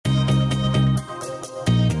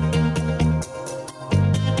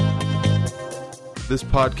This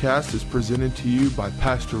podcast is presented to you by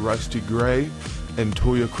Pastor Rusty Gray and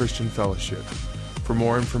Toya Christian Fellowship. For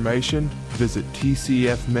more information, visit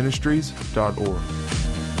tcfministries.org.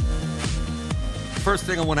 First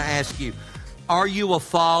thing I want to ask you, are you a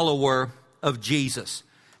follower of Jesus?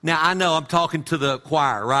 Now, I know I'm talking to the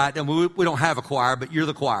choir, right? And we don't have a choir, but you're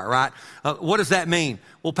the choir, right? What does that mean?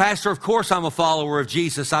 Well, Pastor, of course I'm a follower of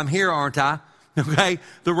Jesus. I'm here, aren't I? Okay?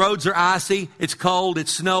 The roads are icy. It's cold.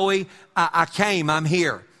 It's snowy. I came. I'm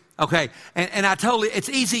here. Okay? And I totally, it's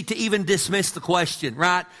easy to even dismiss the question,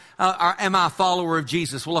 right? Am I a follower of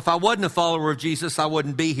Jesus? Well, if I wasn't a follower of Jesus, I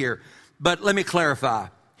wouldn't be here. But let me clarify.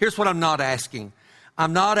 Here's what I'm not asking.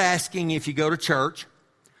 I'm not asking if you go to church.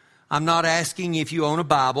 I'm not asking if you own a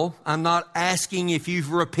Bible. I'm not asking if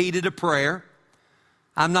you've repeated a prayer.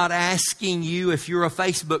 I'm not asking you if you're a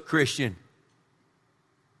Facebook Christian.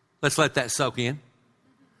 Let's let that soak in.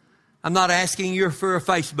 I'm not asking you if you're a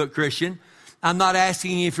Facebook Christian. I'm not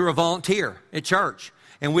asking you if you're a volunteer at church.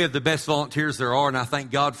 And we have the best volunteers there are, and I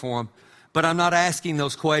thank God for them. But I'm not asking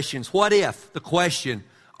those questions. What if the question,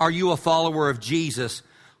 are you a follower of Jesus?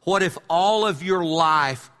 What if all of your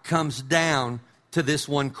life comes down to this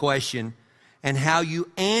one question, and how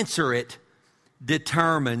you answer it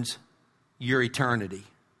determines your eternity?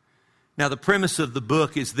 Now, the premise of the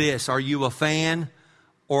book is this: are you a fan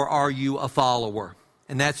or are you a follower?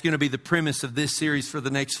 And that's going to be the premise of this series for the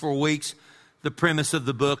next 4 weeks, the premise of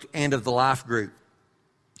the book and of the life group.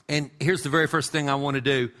 And here's the very first thing I want to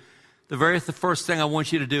do. The first thing I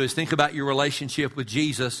want you to do is think about your relationship with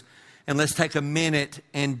Jesus, and let's take a minute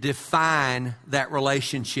and define that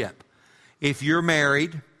relationship. If you're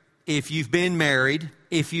married, if you've been married,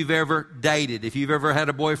 if you've ever dated, if you've ever had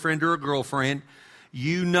a boyfriend or a girlfriend,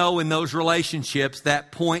 you know in those relationships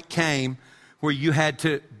that point came where you had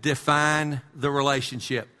to define the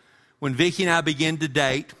relationship. When Vicki and I began to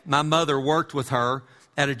date, my mother worked with her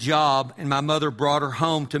at a job, and my mother brought her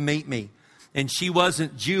home to meet me. And she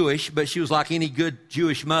wasn't Jewish, but she was like any good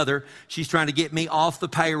Jewish mother. She's trying to get me off the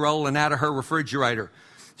payroll and out of her refrigerator.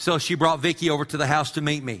 So she brought Vicki over to the house to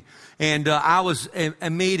meet me. And I was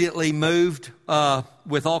immediately moved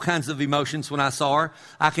with all kinds of emotions when I saw her.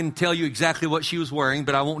 I can tell you exactly what she was wearing,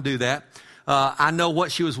 but I won't do that. I know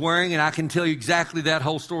what she was wearing, and I can tell you exactly that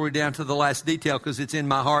whole story down to the last detail because it's in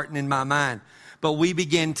my heart and in my mind. But we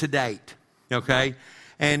began to date, okay?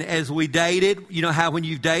 And as we dated, you know how when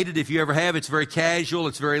you've dated, if you ever have, it's very casual,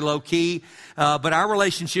 it's very low-key. But our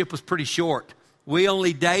relationship was pretty short. We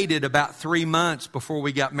only dated about 3 months before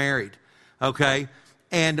we got married, okay?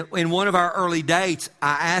 And in one of our early dates,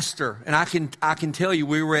 I asked her, and I can tell you,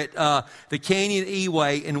 we were at the Canyon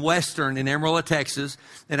E-Way in Western in Amarillo, Texas,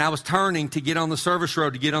 and I was turning to get on the service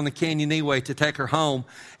road to get on the Canyon E-Way to take her home,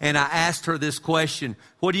 and I asked her this question: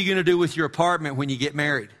 what are you going to do with your apartment when you get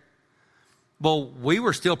married? Well, we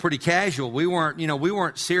were still pretty casual. We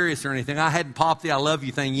weren't serious or anything. I hadn't popped the I love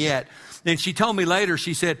you thing yet. And she told me later,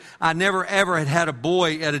 she said, I never ever had a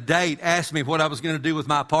boy at a date ask me what I was going to do with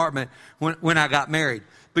my apartment when I got married.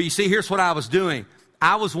 But you see, here's what I was doing.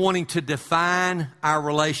 I was wanting to define our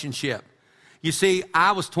relationship. You see,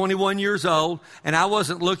 I was 21 years old, and I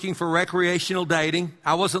wasn't looking for recreational dating.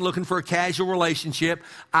 I wasn't looking for a casual relationship.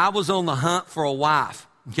 I was on the hunt for a wife,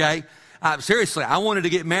 okay? Seriously, I wanted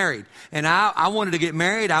to get married. And I wanted to get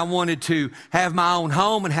married. I wanted to have my own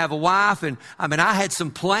home and have a wife. And I had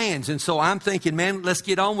some plans. And so I'm thinking, man, let's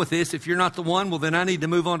get on with this. If you're not the one, well, then I need to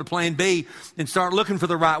move on to plan B and start looking for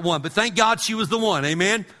the right one. But thank God she was the one.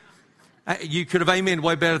 Amen. You could have amened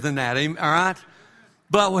way better than that. All right.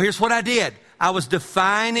 But well, here's what I did. I was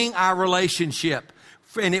defining our relationship,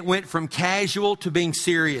 and it went from casual to being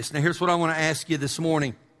serious. Now, here's what I want to ask you this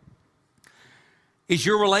morning. Is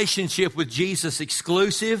your relationship with Jesus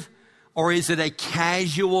exclusive, or is it a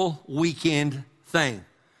casual weekend thing?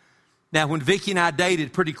 Now, when Vicki and I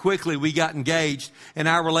dated, pretty quickly we got engaged, and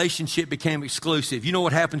our relationship became exclusive. You know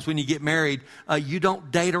what happens when you get married? You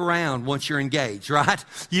don't date around once you're engaged, right?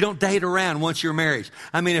 You don't date around once you're married.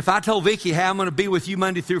 I mean, if I told Vicki, hey, I'm going to be with you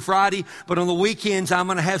Monday through Friday, but on the weekends I'm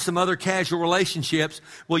going to have some other casual relationships,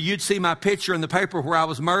 well, you'd see my picture in the paper where I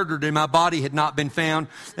was murdered and my body had not been found,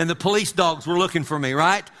 and the police dogs were looking for me,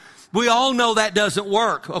 right? We all know that doesn't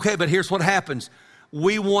work. Okay, but here's what happens.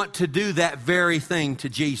 We want to do that very thing to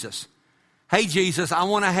Jesus. Hey, Jesus, I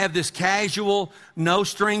want to have this casual, no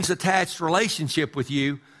strings attached relationship with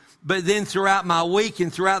you, but then throughout my week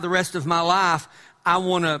and throughout the rest of my life, I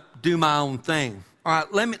want to do my own thing. All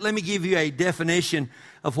right, let me give you a definition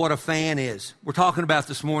of what a fan is. We're talking about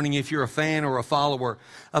this morning if you're a fan or a follower.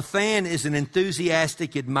 A fan is an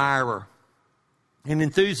enthusiastic admirer. An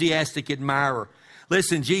enthusiastic admirer.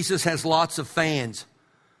 Listen, Jesus has lots of fans.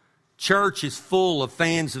 Church is full of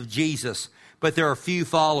fans of Jesus, but there are few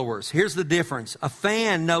followers. Here's the difference. A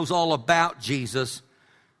fan knows all about Jesus,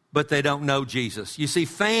 but they don't know Jesus. You see,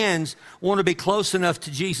 fans want to be close enough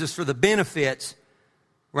to Jesus for the benefits,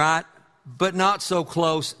 right? But not so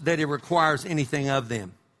close that it requires anything of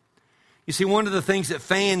them. You see, one of the things that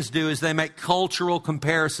fans do is they make cultural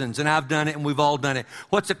comparisons, and I've done it and we've all done it.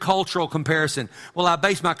 What's a cultural comparison? Well, I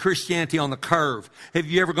base my Christianity on the curve. Have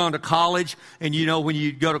you ever gone to college and you know when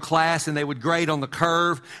you go to class and they would grade on the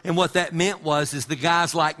curve? And what that meant is the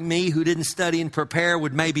guys like me who didn't study and prepare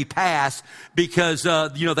would maybe pass because,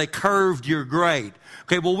 they curved your grade.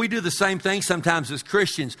 Okay, well, we do the same thing sometimes as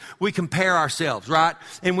Christians. We compare ourselves, right?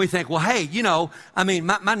 And we think, well, hey,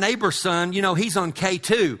 my neighbor's son, he's on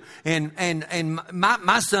K2. And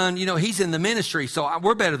my son, he's in the ministry, so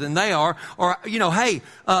we're better than they are. Or,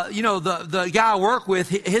 the guy I work with,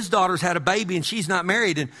 his daughter's had a baby and she's not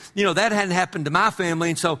married. And, that hadn't happened to my family.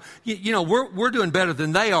 And so, we're doing better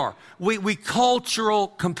than they are. We cultural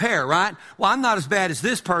compare, right? Well, I'm not as bad as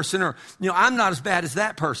this person, or, I'm not as bad as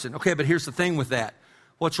that person. Okay, but here's the thing with that.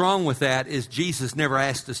 What's wrong with that is Jesus never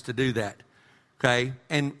asked us to do that, okay?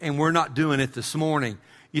 And we're not doing it this morning.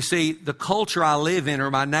 You see, the culture I live in,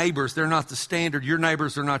 or my neighbors, they're not the standard. Your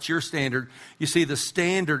neighbors are not your standard. You see, the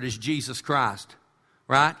standard is Jesus Christ,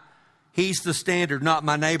 right? He's the standard, not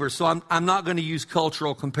my neighbors. So I'm not going to use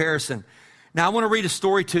cultural comparison. Now, I want to read a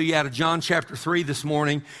story to you out of John chapter 3 this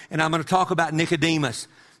morning, and I'm going to talk about Nicodemus.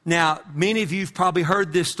 Now, many of you have probably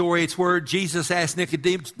heard this story. It's where Jesus asked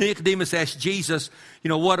Nicodemus asked Jesus,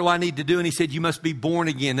 what do I need to do? And he said, you must be born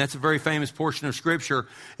again. That's a very famous portion of Scripture.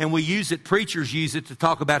 And we use it, preachers use it to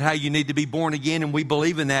talk about how you need to be born again. And we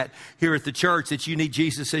believe in that here at the church, that you need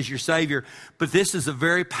Jesus as your Savior. But this is a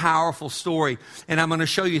very powerful story. And I'm going to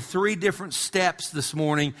show you 3 different steps this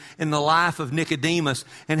morning in the life of Nicodemus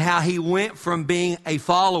and how he went from being a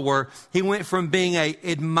follower, he went from being an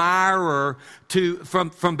admirer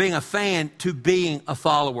from being a fan to being a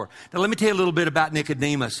follower. Now, let me tell you a little bit about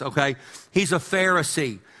Nicodemus, okay? He's a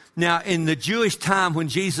Pharisee. Now, in the Jewish time when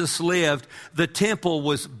Jesus lived, the temple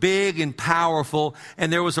was big and powerful,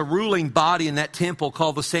 and there was a ruling body in that temple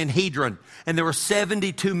called the Sanhedrin, and there were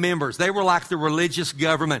 72 members. They were like the religious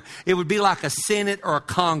government. It would be like a Senate or a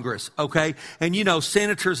Congress, okay? And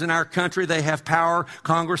senators in our country, they have power.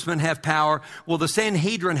 Congressmen have power. Well, the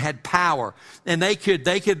Sanhedrin had power, and they could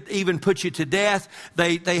even put you to death.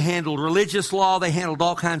 They handled religious law. They handled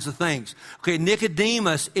all kinds of things. Okay,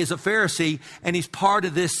 Nicodemus is a Pharisee, and he's part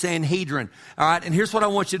of this Sanhedrin. All right, and here's what I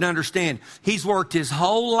want you to understand. He's worked his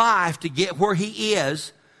whole life to get where he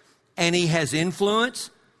is, and he has influence,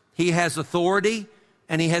 he has authority,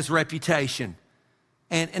 and he has reputation.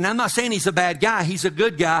 And I'm not saying he's a bad guy. He's a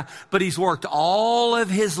good guy, but he's worked all of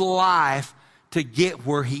his life to get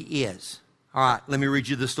where he is. All right, let me read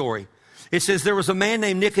you the story. It says, there was a man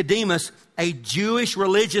named Nicodemus, a Jewish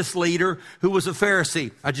religious leader who was a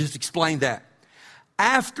Pharisee. I just explained that.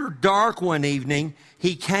 After dark one evening,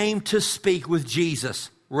 he came to speak with Jesus.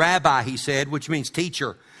 Rabbi, he said, which means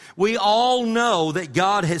teacher. We all know that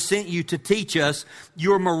God has sent you to teach us.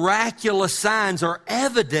 Your miraculous signs are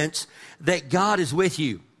evidence that God is with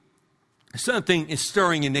you. Something is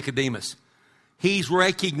stirring in Nicodemus. He's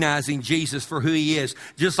recognizing Jesus for who he is,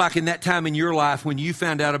 just like in that time in your life when you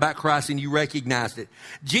found out about Christ and you recognized it.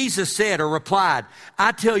 Jesus said or replied,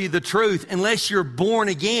 I tell you the truth, unless you're born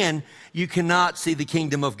again, you cannot see the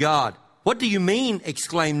kingdom of God. What do you mean?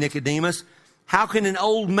 Exclaimed Nicodemus. How can an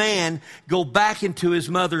old man go back into his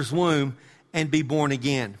mother's womb and be born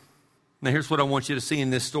again? Now here's what I want you to see in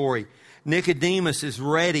this story. Nicodemus is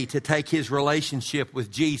ready to take his relationship with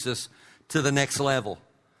Jesus to the next level.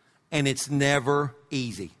 And it's never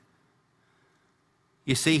easy.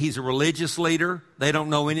 You see, he's a religious leader. They don't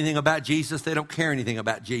know anything about Jesus. They don't care anything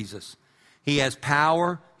about Jesus. He has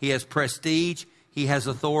power. He has prestige. He has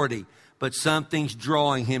authority. But something's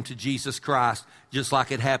drawing him to Jesus Christ, just like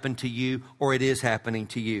it happened to you, or it is happening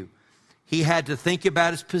to you. He had to think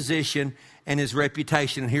about his position and his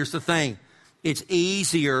reputation. And here's the thing. It's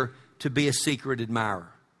easier to be a secret admirer.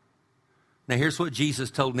 Now, here's what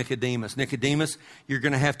Jesus told Nicodemus. Nicodemus, you're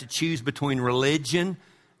going to have to choose between religion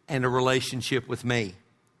and a relationship with me.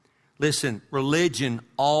 Listen, religion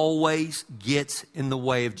always gets in the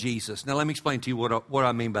way of Jesus. Now, let me explain to you what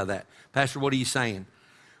I mean by that. Pastor, what are you saying?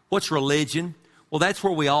 What's religion? Well, that's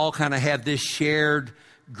where we all kind of have this shared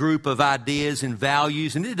group of ideas and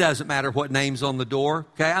values, and it doesn't matter what name's on the door,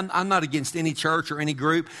 okay? I'm not against any church or any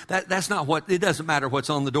group. That's not what, it doesn't matter what's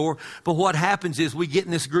on the door. But what happens is we get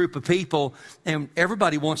in this group of people, and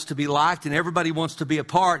everybody wants to be liked, and everybody wants to be a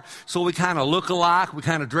part. So we kind of look alike, we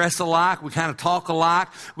kind of dress alike, we kind of talk alike,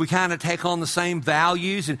 we kind of take on the same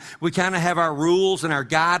values, and we kind of have our rules and our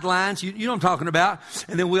guidelines. You know what I'm talking about?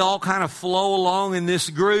 And then we all kind of flow along in this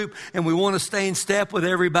group, and we want to stay in step with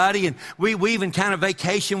everybody, and we even kind of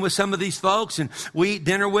vacation with some of these folks, and we eat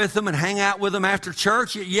dinner with them and hang out with them after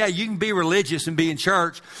church. Yeah, you can be religious and be in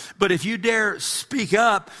church, but if you dare speak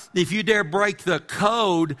up, if you dare break the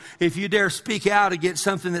code, if you dare speak out against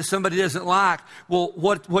something that somebody doesn't like, well,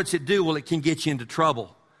 what's it do? Well, it can get you into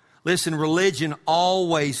trouble. Listen, religion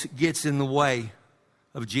always gets in the way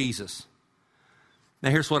of Jesus. Now,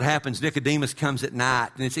 here's what happens. Nicodemus comes at night,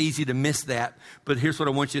 and it's easy to miss that. But here's what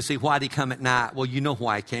I want you to see. Why did he come at night? Well, you know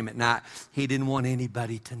why he came at night. He didn't want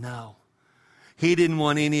anybody to know. He didn't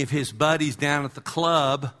want any of his buddies down at the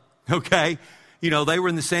club, okay? You know, they were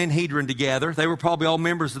in the Sanhedrin together. They were probably all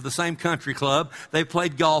members of the same country club. They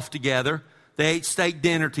played golf together. They ate steak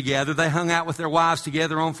dinner together. They hung out with their wives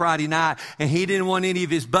together on Friday night. And he didn't want any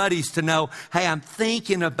of his buddies to know, hey, I'm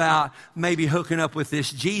thinking about maybe hooking up with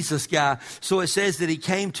this Jesus guy. So it says that he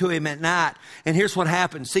came to him at night. And here's what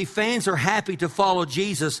happens. See, fans are happy to follow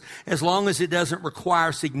Jesus as long as it doesn't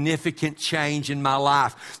require significant change in my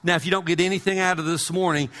life. Now, if you don't get anything out of this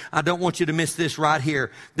morning, I don't want you to miss this right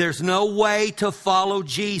here. There's no way to follow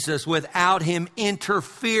Jesus without him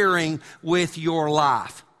interfering with your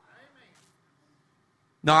life.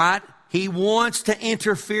 All right? He wants to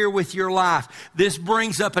interfere with your life. This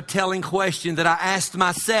brings up a telling question that I asked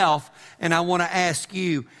myself, and I want to ask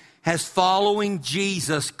you. Has following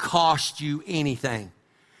Jesus cost you anything?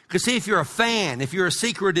 Because see, if you're a fan, if you're a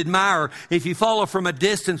secret admirer, if you follow from a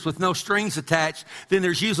distance with no strings attached, then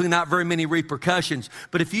there's usually not very many repercussions.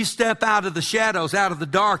 But if you step out of the shadows, out of the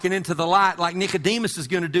dark and into the light, like Nicodemus is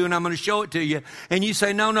going to do, and I'm going to show it to you, and you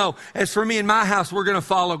say, no, as for me and my house, we're going to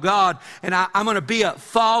follow God, and I'm going to be a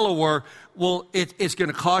follower, well, it's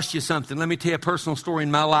going to cost you something. Let me tell you a personal story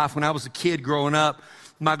in my life. When I was a kid growing up,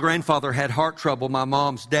 my grandfather had heart trouble, my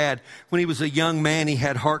mom's dad. When he was a young man, he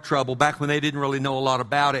had heart trouble back when they didn't really know a lot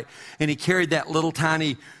about it. And he carried that little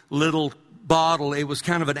tiny little bottle. It was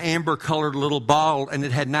kind of an amber colored little bottle, and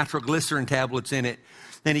it had nitroglycerin tablets in it.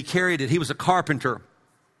 And he carried it. He was a carpenter.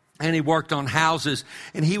 And he worked on houses,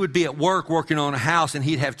 and he would be at work working on a house, and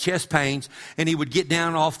he'd have chest pains, and he would get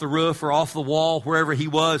down off the roof or off the wall, wherever he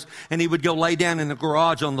was, and he would go lay down in the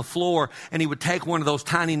garage on the floor, and he would take one of those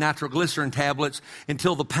tiny nitroglycerin tablets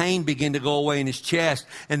until the pain began to go away in his chest,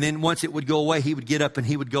 and then once it would go away, he would get up and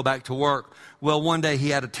he would go back to work. Well, one day he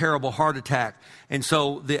had a terrible heart attack. And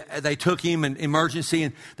so they took him in emergency,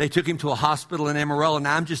 and they took him to a hospital in Amarillo. And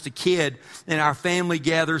I'm just a kid, and our family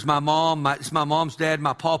gathers. My mom, it's my mom's dad,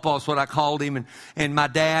 my pawpaw is what I called him, and my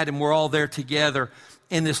dad, and we're all there together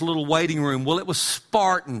in this little waiting room. Well, it was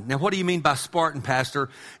Spartan. Now, what do you mean by Spartan, Pastor?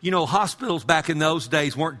 You know, hospitals back in those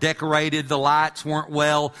days weren't decorated. The lights weren't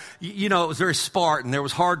well. You know, it was very Spartan. There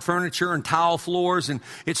was hard furniture and tile floors, and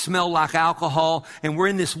it smelled like alcohol. And we're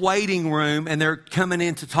in this waiting room, and they're coming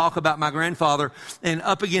in to talk about my grandfather. And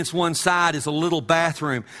up against one side is a little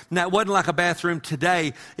bathroom. Now, it wasn't like a bathroom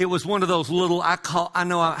today. It was one of those little, I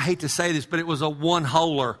know I hate to say this, but it was a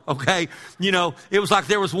one-holer, okay? You know, it was like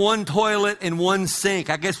there was one toilet and one sink.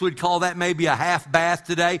 I guess we'd call that maybe a half bath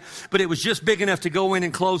today, but it was just big enough to go in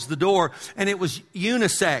and close the door, and it was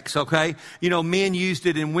unisex, okay? You know, men used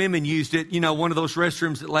it and women used it. You know, one of those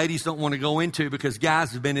restrooms that ladies don't want to go into because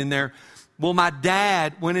guys have been in there. Well, my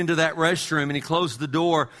dad went into that restroom, and he closed the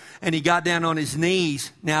door, and he got down on his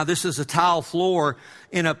knees. Now, this is a tile floor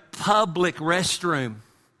in a public restroom.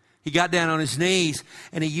 He got down on his knees,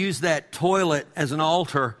 and he used that toilet as an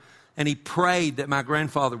altar, and he prayed that my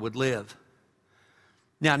grandfather would live.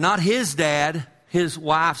 Now, not his dad, his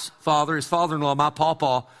wife's father, his father-in-law, my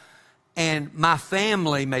pawpaw, and my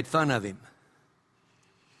family made fun of him.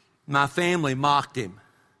 My family mocked him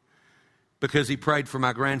because he prayed for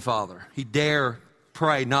my grandfather. He dare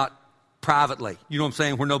pray, not privately. You know what I'm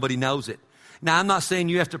saying? Where nobody knows it. Now, I'm not saying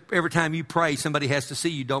you have to, every time you pray, somebody has to see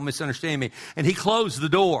you. Don't misunderstand me. And he closed the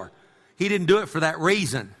door. He didn't do it for that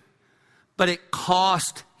reason. But it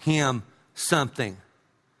cost him something.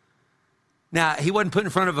 Now, he wasn't put in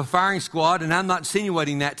front of a firing squad, and I'm not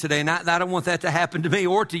insinuating that today, and I don't want that to happen to me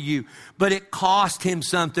or to you. But it cost him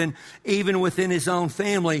something, even within his own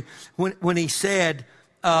family, when he said,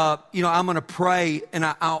 you know, I'm going to pray, and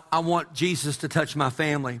I want Jesus to touch my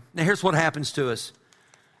family. Now, here's what happens to us.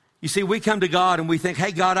 You see, we come to God, and we think,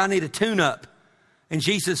 hey, God, I need a tune-up. And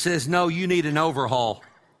Jesus says, no, you need an overhaul.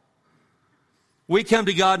 We come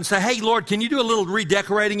to God and say, hey, Lord, can you do a little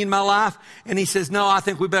redecorating in my life? And he says, no, I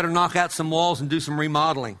think we better knock out some walls and do some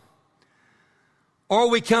remodeling. Or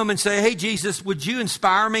we come and say, hey, Jesus, would you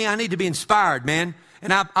inspire me? I need to be inspired, man.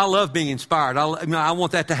 And I love being inspired. I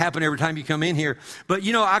want that to happen every time you come in here. But,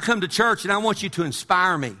 I come to church and I want you to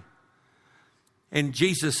inspire me. And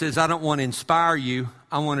Jesus says, I don't want to inspire you.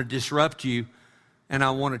 I want to disrupt you, and I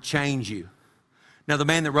want to change you. Now, the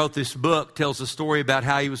man that wrote this book tells a story about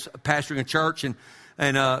how he was pastoring a church, and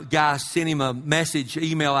a guy sent him a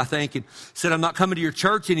email, I think, and said, I'm not coming to your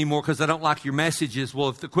church anymore because I don't like your messages. Well,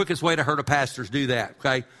 if the quickest way to hurt a pastor is do that,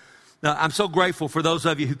 okay? Now, I'm so grateful for those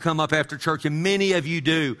of you who come up after church, and many of you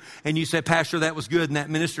do, and you say, Pastor, that was good, and that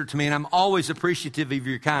ministered to me, and I'm always appreciative of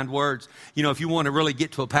your kind words. If you want to really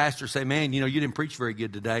get to a pastor, say, man, you didn't preach very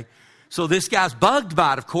good today. So this guy's bugged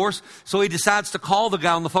by it, of course, so he decides to call the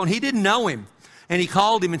guy on the phone. He didn't know him, and he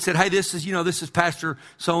called him and said, hey, this is Pastor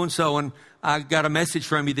so-and-so, and I got a message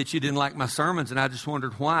from you that you didn't like my sermons, and I just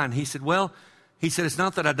wondered why. And he said, it's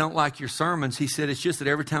not that I don't like your sermons. He said, it's just that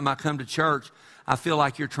every time I come to church, I feel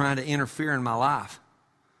like you're trying to interfere in my life.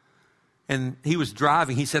 And he was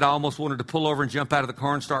driving. He said, I almost wanted to pull over and jump out of the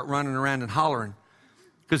car and start running around and hollering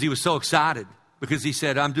because he was so excited, because he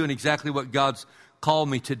said, I'm doing exactly what God's called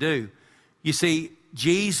me to do. You see,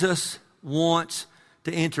 Jesus wants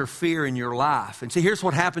to interfere in your life. And see, here's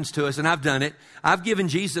what happens to us, and I've done it. I've given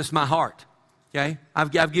Jesus my heart, okay?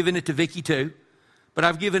 I've given it to Vicky too, but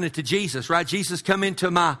I've given it to Jesus, right? Jesus, come into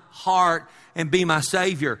my heart and be my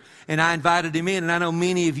Savior. And I invited him in, and I know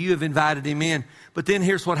many of you have invited him in. But then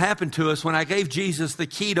here's what happened to us. When I gave Jesus the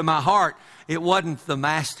key to my heart, it wasn't the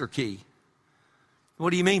master key. What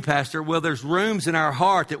do you mean, Pastor? Well, there's rooms in our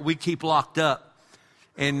heart that we keep locked up,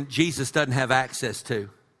 and Jesus doesn't have access to.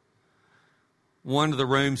 One of the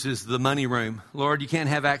rooms is the money room. Lord, you can't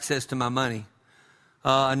have access to my money.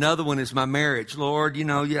 Another one is my marriage. Lord,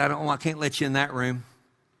 I can't let you in that room.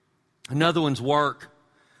 Another one's work,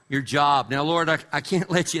 your job. Now, Lord, I can't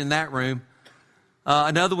let you in that room.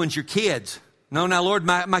 Another one's your kids. No, now, Lord,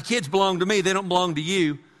 my kids belong to me. They don't belong to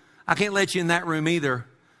you. I can't let you in that room either.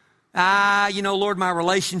 Lord, my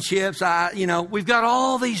relationships. We've got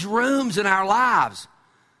all these rooms in our lives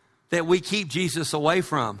that we keep Jesus away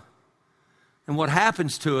from. And what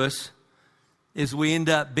happens to us is we end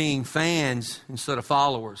up being fans instead of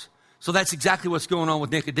followers. So that's exactly what's going on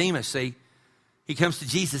with Nicodemus, see? He comes to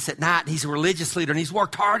Jesus at night, and he's a religious leader, and he's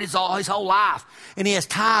worked hard his whole life. And he has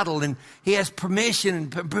title, and he has permission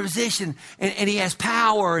and position, and he has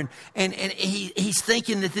power. And he's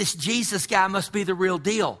thinking that this Jesus guy must be the real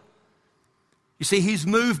deal. You see, he's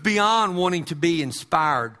moved beyond wanting to be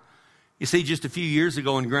inspired. You see, just a few years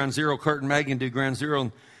ago in Ground Zero, Kurt and Megan do Ground Zero,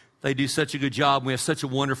 and they do such a good job. We have such a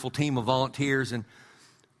wonderful team of volunteers. And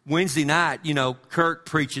Wednesday night, Kurt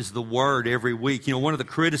preaches the word every week. One of the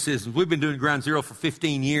criticisms, we've been doing Ground Zero for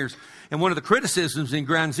 15 years. And one of the criticisms in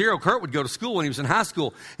Ground Zero, Kurt would go to school when he was in high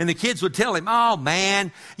school. And the kids would tell him, oh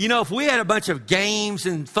man, if we had a bunch of games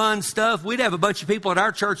and fun stuff, we'd have a bunch of people at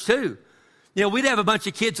our church too. We'd have a bunch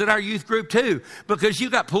of kids at our youth group too, because you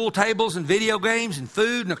got pool tables and video games and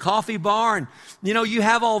food and a coffee bar, and you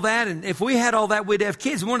have all that. And if we had all that, we'd have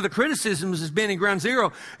kids. And one of the criticisms has been in Ground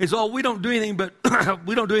Zero is, we don't do anything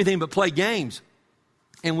but play games,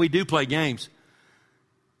 and we do play games.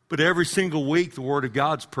 But every single week, the Word of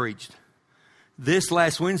God's preached. This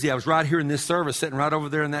last Wednesday, I was right here in this service, sitting right over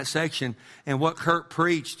there in that section, and what Kurt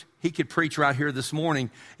preached, he could preach right here this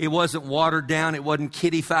morning. It wasn't watered down. It wasn't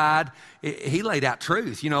kiddified. He laid out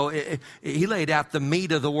truth. He laid out the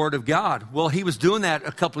meat of the Word of God. Well, he was doing that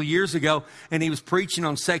a couple of years ago, and he was preaching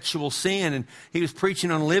on sexual sin, and he was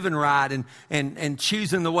preaching on living right and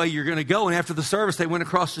choosing the way you're going to go. And after the service, they went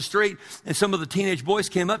across the street, and some of the teenage boys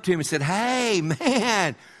came up to him and said, hey,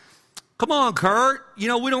 man, come on, Kurt. We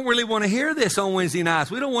don't really want to hear this on Wednesday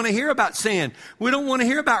nights. We don't want to hear about sin. We don't want to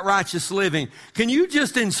hear about righteous living. Can you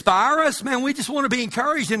just inspire us? Man, we just want to be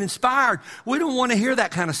encouraged and inspired. We don't want to hear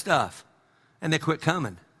that kind of stuff. And they quit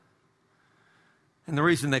coming. And the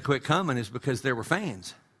reason they quit coming is because they were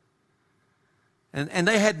fans. And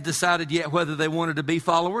they hadn't decided yet whether they wanted to be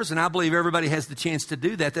followers. And I believe everybody has the chance to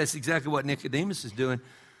do that. That's exactly what Nicodemus is doing.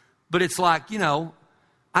 But it's like,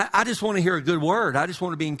 I just want to hear a good word. I just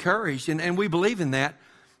want to be encouraged. And we believe in that,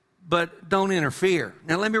 but don't interfere.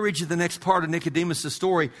 Now, let me read you the next part of Nicodemus'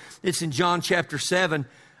 story. It's in John chapter 7.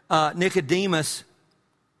 Nicodemus,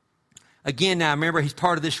 again, now remember, he's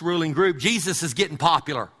part of this ruling group. Jesus is getting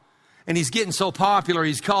popular. And he's getting so popular,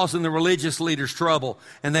 he's causing the religious leaders trouble.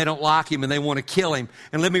 And they don't like him and they want to kill him.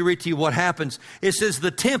 And let me read to you what happens. It says the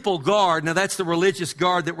temple guard, now that's the religious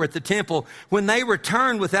guard that were at the temple, when they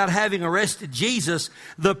returned without having arrested Jesus,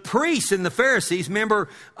 the priests and the Pharisees, remember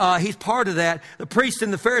he's part of that, the priests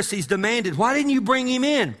and the Pharisees demanded, why didn't you bring him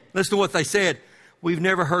in? Listen to what they said. We've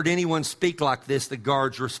never heard anyone speak like this, the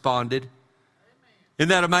guards responded. Isn't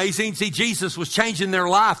that amazing? See, Jesus was changing their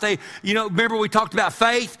life. They, remember we talked about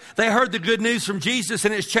faith? They heard the good news from Jesus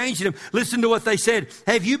and it's changing them. Listen to what they said.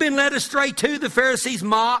 Have you been led astray too? The Pharisees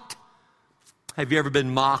mocked. Have you ever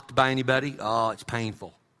been mocked by anybody? Oh, it's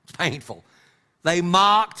painful. It's painful. They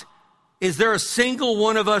mocked. Is there a single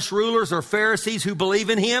one of us rulers or Pharisees who believe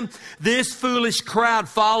in him? This foolish crowd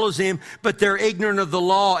follows him, but they're ignorant of the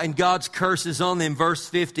law and God's curse is on them. Verse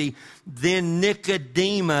 50, then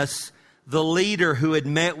Nicodemus, the leader who had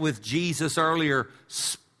met with Jesus earlier,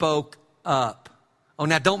 spoke up. Oh,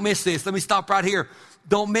 now don't miss this. Let me stop right here.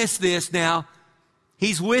 Don't miss this now.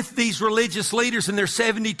 He's with these religious leaders and there's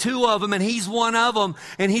 72 of them and he's one of them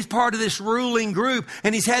and he's part of this ruling group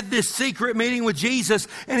and he's had this secret meeting with Jesus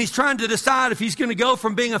and he's trying to decide if he's going to go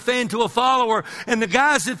from being a fan to a follower. And the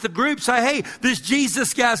guys at the group say, hey, this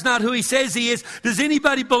Jesus guy's not who he says he is. Does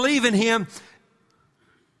anybody believe in him?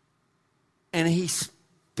 And he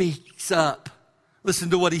speaks up. Listen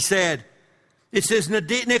to what he said. It says,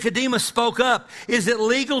 Nicodemus spoke up. Is it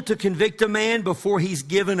legal to convict a man before he's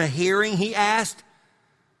given a hearing? He asked.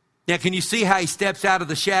 Now, can you see how he steps out of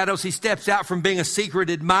the shadows? He steps out from being a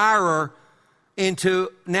secret admirer into,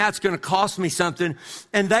 now it's going to cost me something.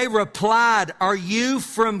 And they replied, are you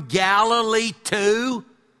from Galilee too?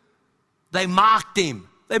 They mocked him.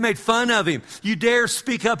 They made fun of him. You dare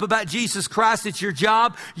speak up about Jesus Christ at your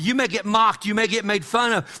job, you may get mocked. You may get made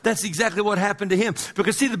fun of. That's exactly what happened to him.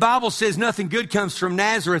 Because see, the Bible says nothing good comes from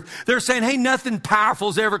Nazareth. They're saying, hey, nothing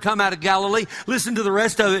powerful's ever come out of Galilee. Listen to the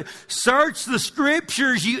rest of it. Search the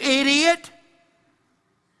scriptures, you idiot.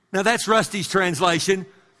 Now that's Rusty's translation.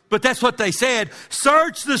 But that's what they said.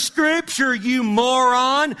 Search the scripture, you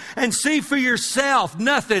moron, and see for yourself.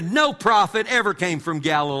 Nothing, no prophet ever came from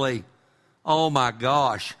Galilee. Oh my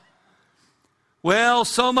gosh. Well,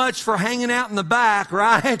 so much for hanging out in the back,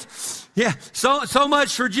 right? Yeah, so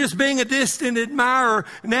much for just being a distant admirer.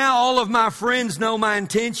 Now all of my friends know my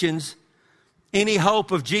intentions. Any hope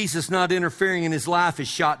of Jesus not interfering in his life is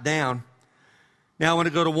shot down. Now I want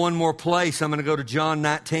to go to one more place. I'm going to go to John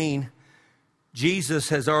 19. Jesus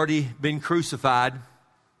has already been crucified.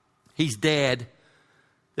 He's dead.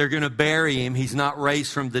 They're going to bury him. He's not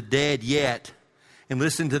raised from the dead yet. And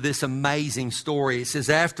listen to this amazing story. It says,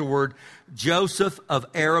 afterward, Joseph of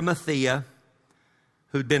Arimathea,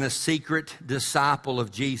 who'd been a secret disciple of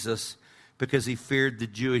Jesus because he feared the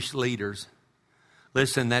Jewish leaders.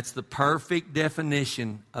 Listen, that's the perfect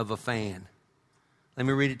definition of a fan. Let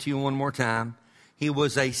me read it to you one more time. He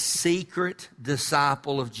was a secret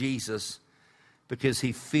disciple of Jesus because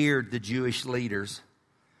he feared the Jewish leaders.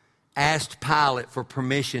 Asked Pilate for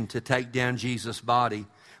permission to take down Jesus' body.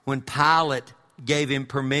 When Pilate gave him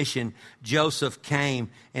permission, Joseph came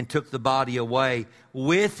and took the body away.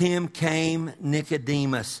 With him came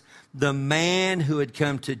Nicodemus, the man who had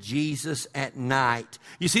come to Jesus at night.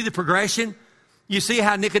 You see the progression? You see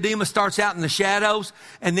how Nicodemus starts out in the shadows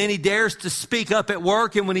and then he dares to speak up at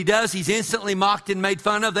work, and when he does, he's instantly mocked and made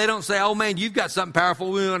fun of. They don't say, oh man, you've got something powerful,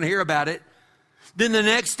 we want to hear about it. Then the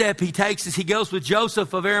next step he takes is he goes with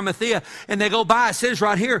Joseph of Arimathea, and they go by. It says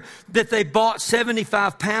right here that they bought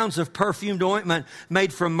 75 pounds of perfumed ointment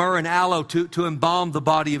made from myrrh and aloe to embalm the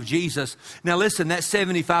body of Jesus. Now listen, that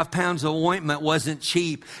 75 pounds of ointment wasn't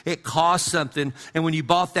cheap. It cost something, and when you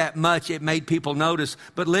bought that much, it made people notice.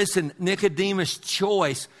 But listen, Nicodemus'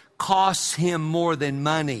 choice costs him more than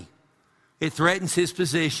money. It threatens his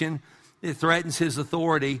position. It threatens his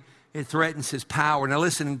authority. It threatens his power. Now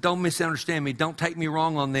listen, don't misunderstand me. Don't take me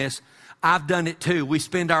wrong on this. I've done it too. We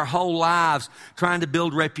spend our whole lives trying to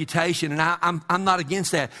build reputation, and I'm not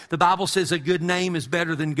against that. The Bible says a good name is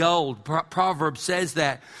better than gold. Proverbs says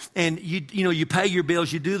that. And you pay your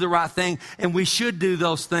bills, you do the right thing, and we should do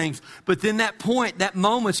those things. But then that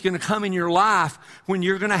moment's going to come in your life when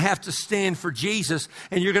you're going to have to stand for Jesus,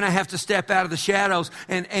 and you're going to have to step out of the shadows,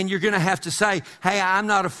 and you're going to have to say, hey, I'm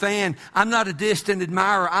not a fan. I'm not a distant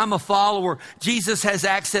admirer. I'm a follower. Jesus has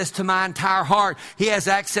access to my entire heart. He has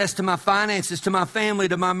access to my finances, to my family,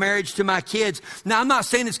 to my marriage, to my kids. Now, I'm not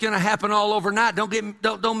saying it's going to happen all overnight.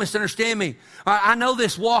 Don't misunderstand me. All right, I know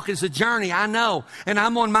this walk is a journey. I know. And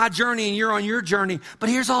I'm on my journey and you're on your journey. But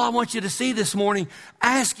here's all I want you to see this morning.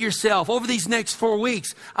 Ask yourself, over these next 4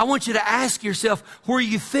 weeks, I want you to ask yourself where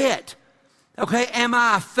you fit. Okay, am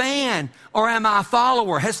I a fan or am I a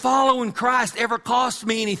follower? Has following Christ ever cost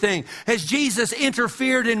me anything? Has Jesus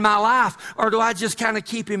interfered in my life, or do I just kind of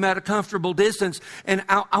keep him at a comfortable distance and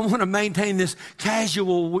I want to maintain this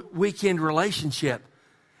casual weekend relationship?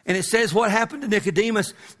 And it says what happened to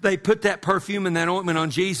Nicodemus, they put that perfume and that ointment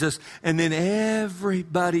on Jesus, and then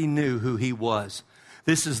everybody knew who he was.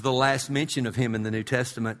 This is the last mention of him in the New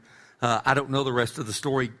Testament. I don't know the rest of the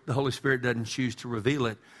story. The Holy Spirit doesn't choose to reveal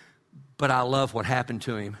it. But I love what happened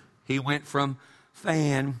to him. He went from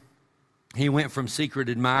fan, he went from secret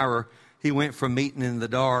admirer, he went from meeting in the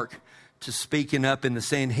dark to speaking up in the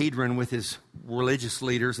Sanhedrin with his religious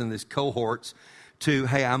leaders and his cohorts to,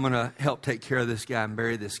 hey, I'm going to help take care of this guy and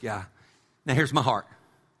bury this guy. Now, here's my heart.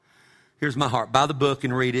 Here's my heart. Buy the book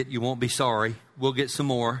and read it. You won't be sorry. We'll get some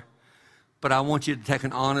more. But I want you to take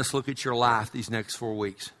an honest look at your life these next 4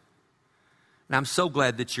 weeks. And I'm so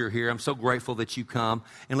glad that you're here. I'm so grateful that you come.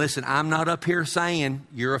 And listen, I'm not up here saying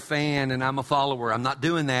you're a fan and I'm a follower. I'm not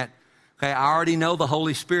doing that. Okay, I already know the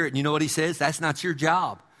Holy Spirit. And you know what he says? That's not your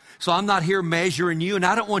job. So I'm not here measuring you, and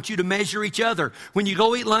I don't want you to measure each other. When you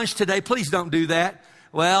go eat lunch today, please don't do that.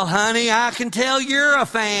 Well, honey, I can tell you're a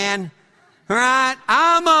fan. Right?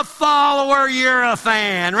 I'm a follower, you're a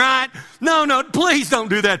fan, right? No, please don't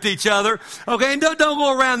do that to each other. Okay, and don't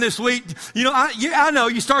go around this week. You know, I know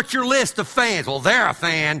you start your list of fans. Well, they're a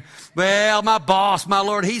fan. Well, my boss, my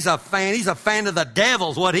Lord, he's a fan. He's a fan of the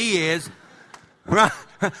devil's what he is. Right?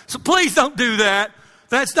 So please don't do that.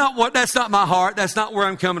 That's not my heart. That's not where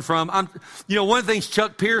I'm coming from. One of the things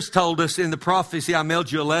Chuck Pierce told us in the prophecy, I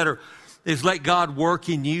mailed you a letter, is let God work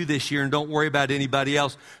in you this year and don't worry about anybody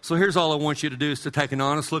else. So here's all I want you to do is to take an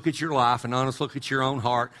honest look at your life, an honest look at your own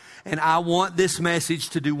heart. And I want this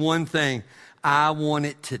message to do one thing. I want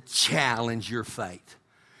it to challenge your faith.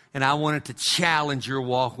 And I want it to challenge your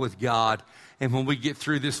walk with God. And when we get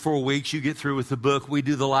through this 4 weeks, you get through with the book, we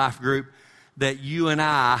do the life group, that you and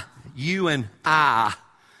I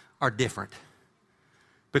are different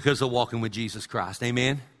because of walking with Jesus Christ.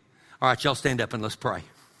 Amen? All right, y'all stand up and let's pray.